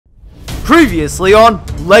Previously on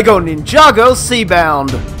LEGO Ninjago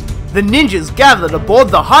Seabound. The ninjas gathered aboard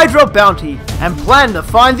the Hydra bounty and planned to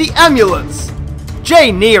find the amulets.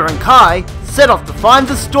 Jay, Nia and Kai set off to find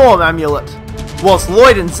the Storm Amulet, whilst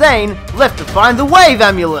Lloyd and Zane left to find the Wave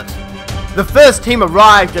Amulet. The first team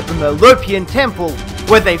arrived at the Merlopian Temple,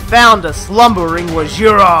 where they found a slumbering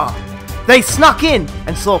Wajira. They snuck in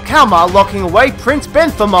and saw Kalmar locking away Prince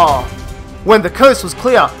Benthamar. When the coast was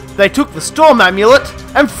clear, they took the Storm Amulet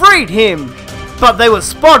and freed him, but they were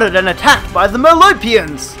spotted and attacked by the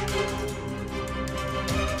Merlopians.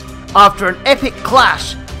 After an epic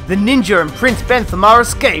clash, the ninja and Prince Benthamar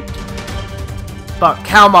escaped, but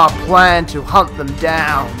Kalmar planned to hunt them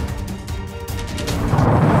down.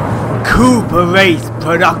 CooperAce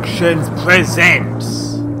Productions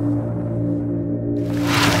presents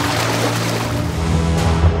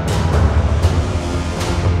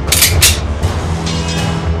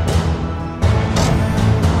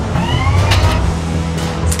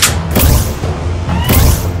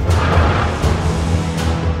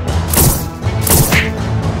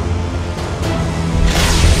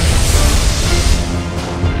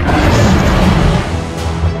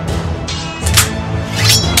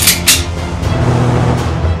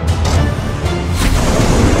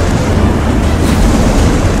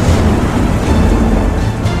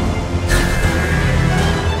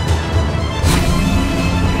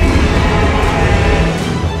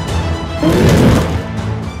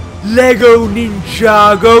LEGO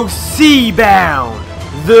Ninjago Seabound,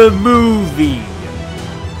 the movie.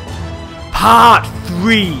 Part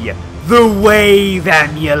 3, the Wave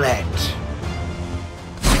Amulet.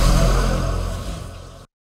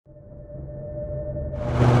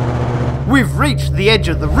 We've reached the edge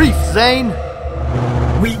of the reef, Zane.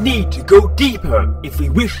 We need to go deeper if we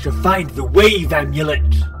wish to find the Wave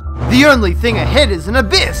Amulet. The only thing ahead is an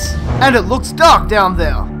abyss, and it looks dark down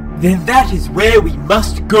there. Then that is where we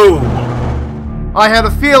must go. I had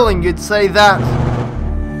a feeling you'd say that.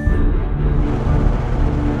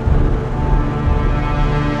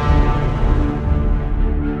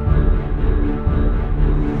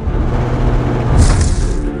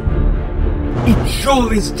 It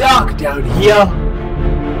sure is dark down here.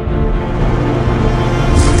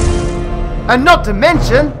 And not to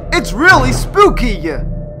mention, it's really spooky.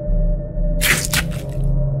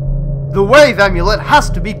 The Wave Amulet has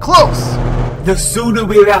to be close. The sooner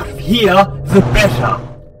we're out of here, the better.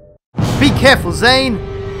 Be careful, Zane.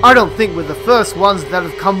 I don't think we're the first ones that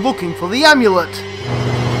have come looking for the amulet.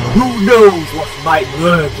 Who knows what might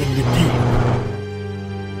lurk in the deep?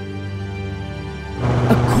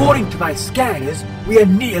 According to my scanners, we are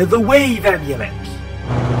near the Wave Amulet.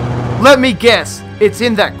 Let me guess, it's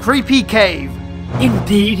in that creepy cave.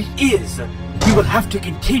 Indeed it is. We will have to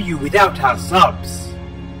continue without our subs.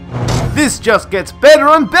 This just gets better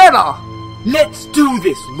and better! Let's do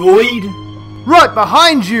this, Lloyd! Right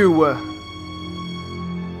behind you!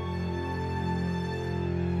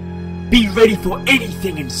 Be ready for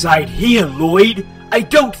anything inside here, Lloyd! I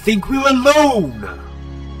don't think we're alone!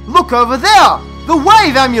 Look over there! The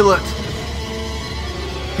Wave Amulet!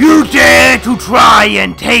 You dare to try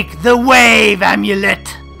and take the Wave Amulet!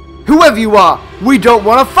 Whoever you are, we don't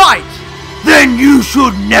want to fight! Then you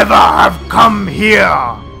should never have come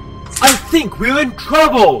here! I think we're in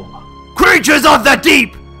trouble! Creatures of the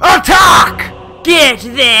deep, attack! Get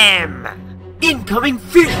them! Incoming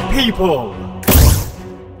fish people!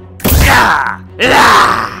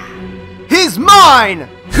 He's mine!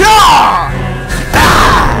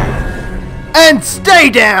 And stay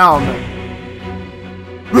down!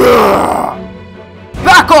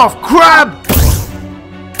 Back off, crab!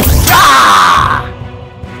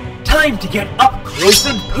 Time to get up close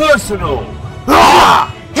and personal!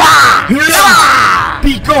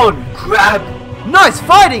 Be gone, crab! Nice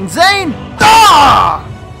fighting, Zane!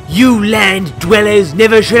 You land dwellers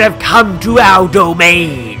never should have come to our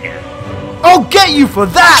domain! I'll get you for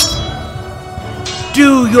that!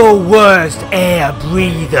 Do your worst, air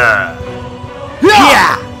breather!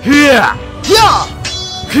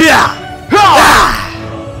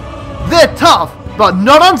 They're tough, but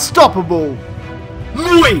not unstoppable!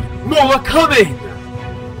 Lloyd, more are coming!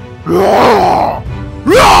 Whoa!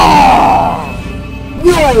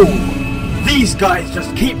 These guys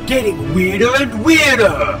just keep getting weirder and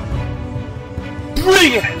weirder!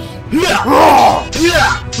 Bring it!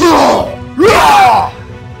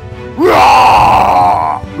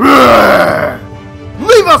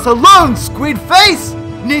 Leave us alone, squid face!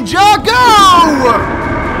 Ninjago!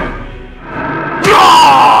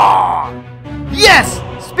 Yes!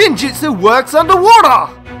 Spinjitzu works underwater!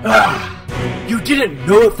 You didn't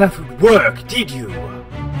know if that would work, did you?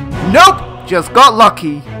 Nope, just got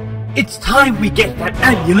lucky. It's time we get that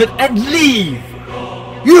amulet and leave!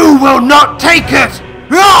 You will not take it!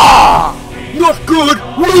 Ah! Not good!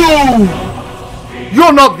 No!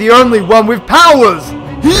 You're not the only one with powers!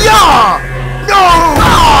 Yeah! No!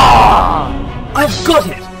 Ah! I've got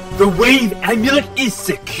it! The wave amulet is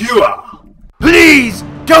secure! Please,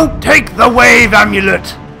 don't take the wave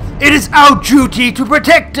amulet! It is our duty to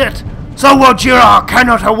protect it, so Wojira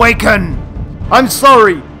cannot awaken! I'm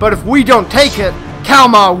sorry, but if we don't take it,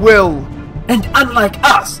 Kalmar will! And unlike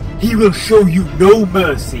us, he will show you no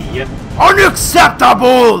mercy!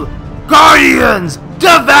 Unacceptable! Guardians,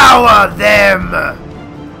 devour them!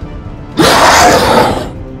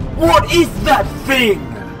 What is that thing?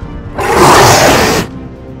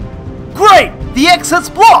 Great! The exit's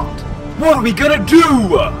blocked! What are we gonna do?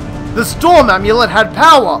 The storm amulet had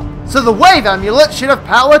power, so the wave amulet should have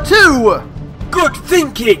power too! Good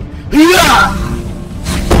thinking! Yeah!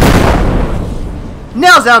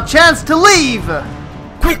 Now's our chance to leave!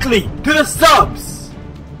 Quickly, to the subs!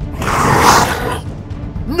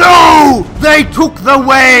 No! They took the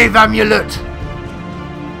wave amulet!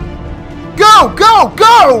 Go! Go!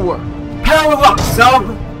 Go! Power up,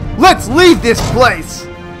 sub! Let's leave this place!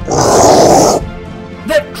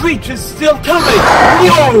 That creature's still coming!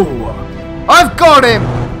 No! I've got him!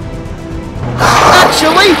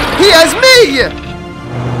 Actually, he has me!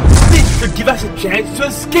 This should give us a chance to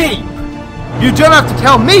escape! You don't have to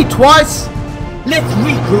tell me twice! Let's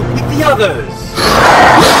regroup with the others!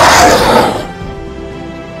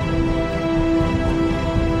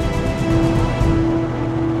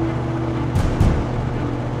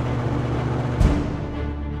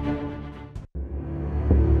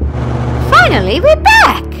 Finally, we're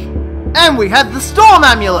back! And we had the storm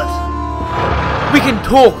amulet! We can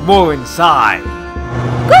talk more inside!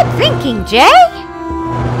 Good thinking, Jay!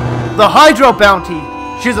 The Hydro Bounty!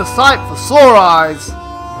 She's a sight for sore eyes!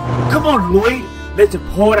 Come on, Lloyd! Let's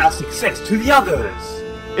report our success to the others!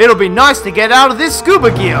 It'll be nice to get out of this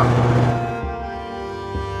scuba gear!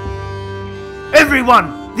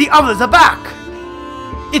 Everyone! The others are back!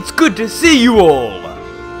 It's good to see you all!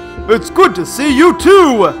 It's good to see you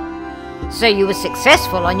too! So you were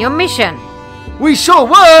successful on your mission. We sure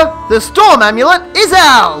were! The storm amulet is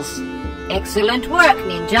ours! Excellent work,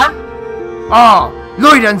 Ninja. Ah,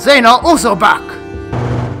 Lloyd and Zane are also back!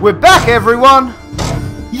 We're back, everyone!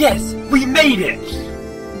 Yes, we made it!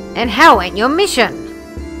 And how went your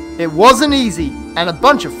mission? It wasn't easy, and a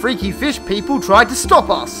bunch of freaky fish people tried to stop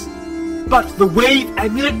us. But the wave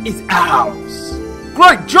amulet is ours!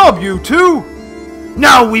 Great job, you two!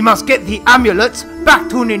 Now we must get the amulets back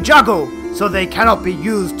to Ninjago, so they cannot be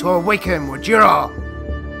used to awaken Wojira.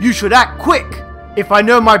 You should act quick. If I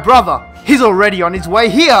know my brother, he's already on his way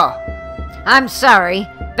here. I'm sorry,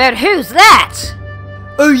 but who's that?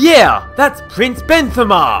 Oh yeah, that's Prince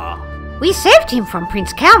Benthamar! We saved him from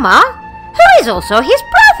Prince Kalmar, who is also his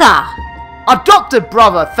brother. Adopted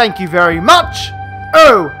brother, thank you very much.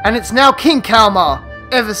 Oh, and it's now King Kalmar,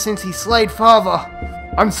 ever since he slayed father.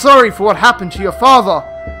 I'm sorry for what happened to your father,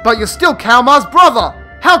 but you're still Kalmar's brother.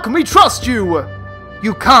 How can we trust you?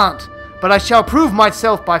 You can't, but I shall prove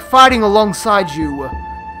myself by fighting alongside you.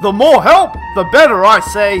 The more help, the better, I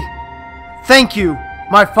say. Thank you.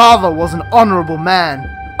 My father was an honorable man.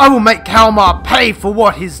 I will make Kalmar pay for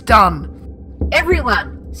what he's done.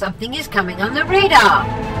 Everyone, something is coming on the radar.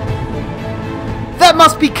 That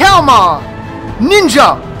must be Kalmar!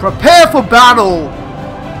 Ninja, prepare for battle!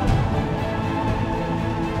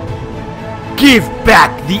 Give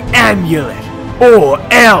back the amulet, or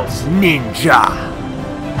else, Ninja!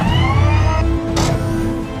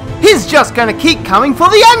 He's just gonna keep coming for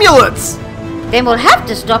the amulets! Then we'll have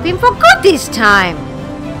to stop him for good this time.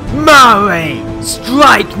 Mare,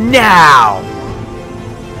 strike now!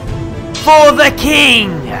 For the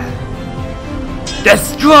king!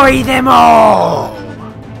 Destroy them all!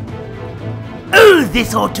 Oh,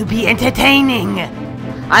 this ought to be entertaining!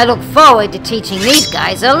 I look forward to teaching these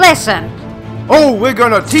guys a lesson. Oh, we're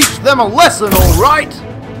gonna teach them a lesson, alright?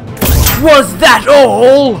 Was that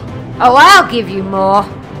all? Oh, I'll give you more.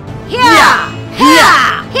 Yeah!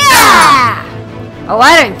 Yeah! Yeah! Oh,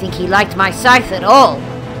 I don't think he liked my scythe at all.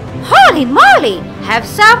 Holy moly! Have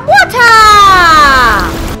some water!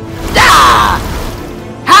 Ah!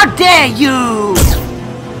 How dare you!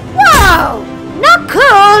 Whoa! Not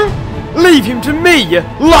cool! Leave him to me,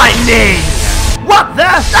 lightning! What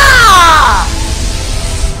the? Ah!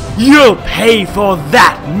 You'll pay for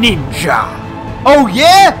that, Ninja! Oh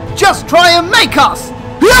yeah? Just try and make us!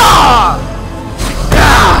 Ah!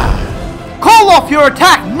 Ah! Call off your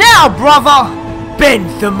attack now, brother!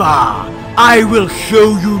 Benthamar, I will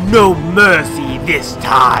show you no mercy this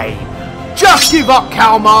time! Just give up,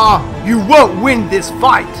 Kalmar! You won't win this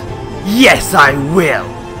fight! Yes, I will!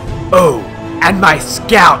 Oh, and my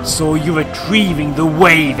scout saw you retrieving the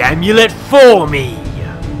wave amulet for me!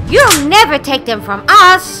 You'll never take them from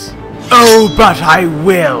us! Oh, but I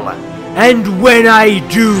will! And when I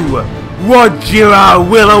do, Wajira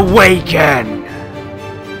will awaken!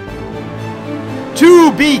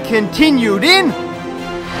 To be continued in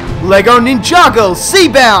LEGO Ninjago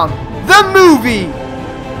Seabound, the movie!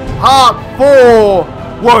 Part 4,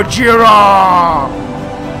 Wajira!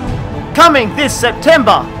 Coming this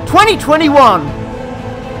September 2021!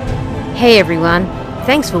 Hey everyone,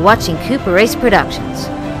 thanks for watching CooperAce Productions.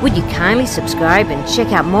 Would you kindly subscribe and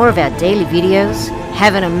check out more of our daily videos?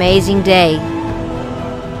 Have an amazing day.